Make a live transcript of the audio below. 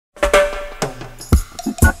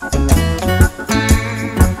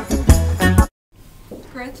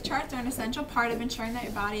Growth charts are an essential part of ensuring that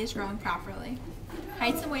your body is growing properly.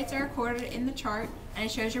 Heights and weights are recorded in the chart, and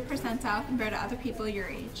it shows your percentile compared to other people your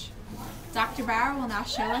age. Dr. Bauer will now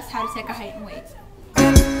show us how to take a height and weight.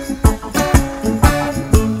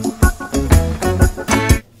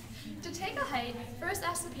 To take a height, first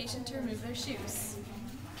ask the patient to remove their shoes.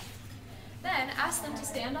 Then ask them to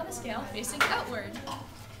stand on the scale facing outward.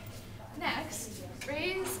 Next,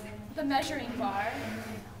 raise the measuring bar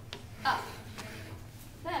up.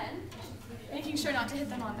 Then, making sure not to hit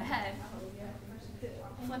them on the head,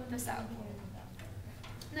 flip this out.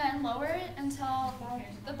 Then lower it until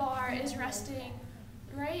the bar is resting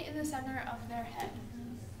right in the center of their head.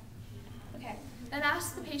 Okay, then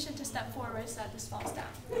ask the patient to step forward so that this falls down.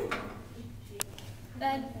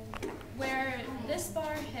 Then, where this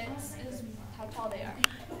bar hits is how tall they are.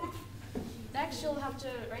 Next, you'll have to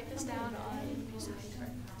write this down on a piece of paper.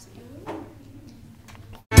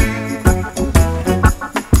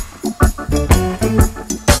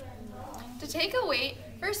 To take a weight,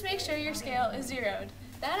 first make sure your scale is zeroed.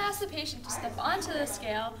 Then ask the patient to step onto the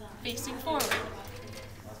scale facing forward.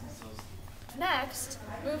 Next,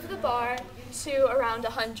 move the bar to around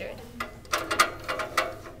 100.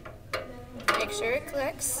 Make sure it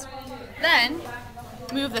clicks. Then,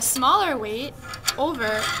 move the smaller weight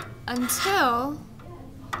over until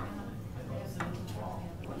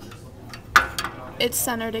it's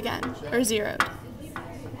centered again, or zeroed.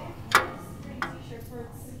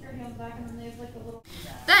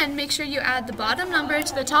 Then make sure you add the bottom number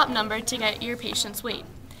to the top number to get your patient's weight.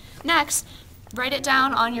 Next, write it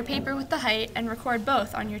down on your paper with the height and record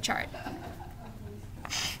both on your chart.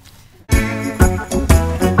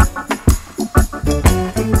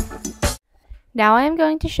 Now I am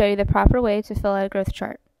going to show you the proper way to fill out a growth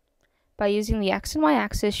chart. By using the X and Y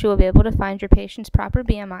axis, you will be able to find your patient's proper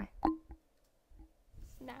BMI.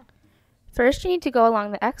 First, you need to go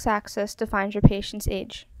along the X axis to find your patient's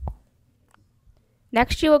age.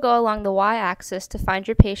 Next, you will go along the Y axis to find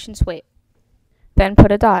your patient's weight. Then put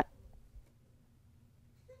a dot.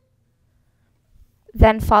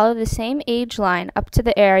 Then follow the same age line up to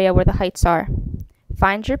the area where the heights are.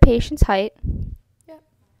 Find your patient's height,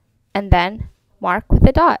 and then mark with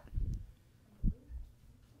a dot.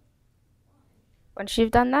 Once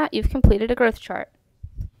you've done that, you've completed a growth chart.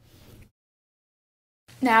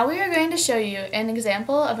 Now we are going to show you an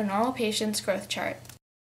example of a normal patient's growth chart.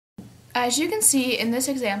 As you can see in this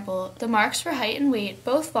example, the marks for height and weight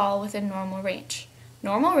both fall within normal range.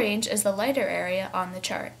 Normal range is the lighter area on the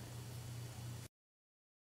chart.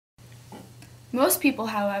 Most people,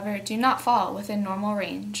 however, do not fall within normal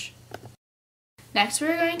range. Next, we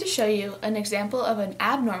are going to show you an example of an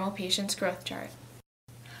abnormal patient's growth chart.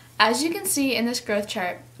 As you can see in this growth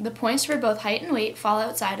chart, the points for both height and weight fall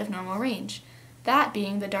outside of normal range, that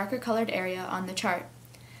being the darker colored area on the chart.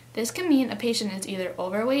 This can mean a patient is either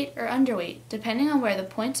overweight or underweight, depending on where the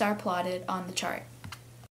points are plotted on the chart.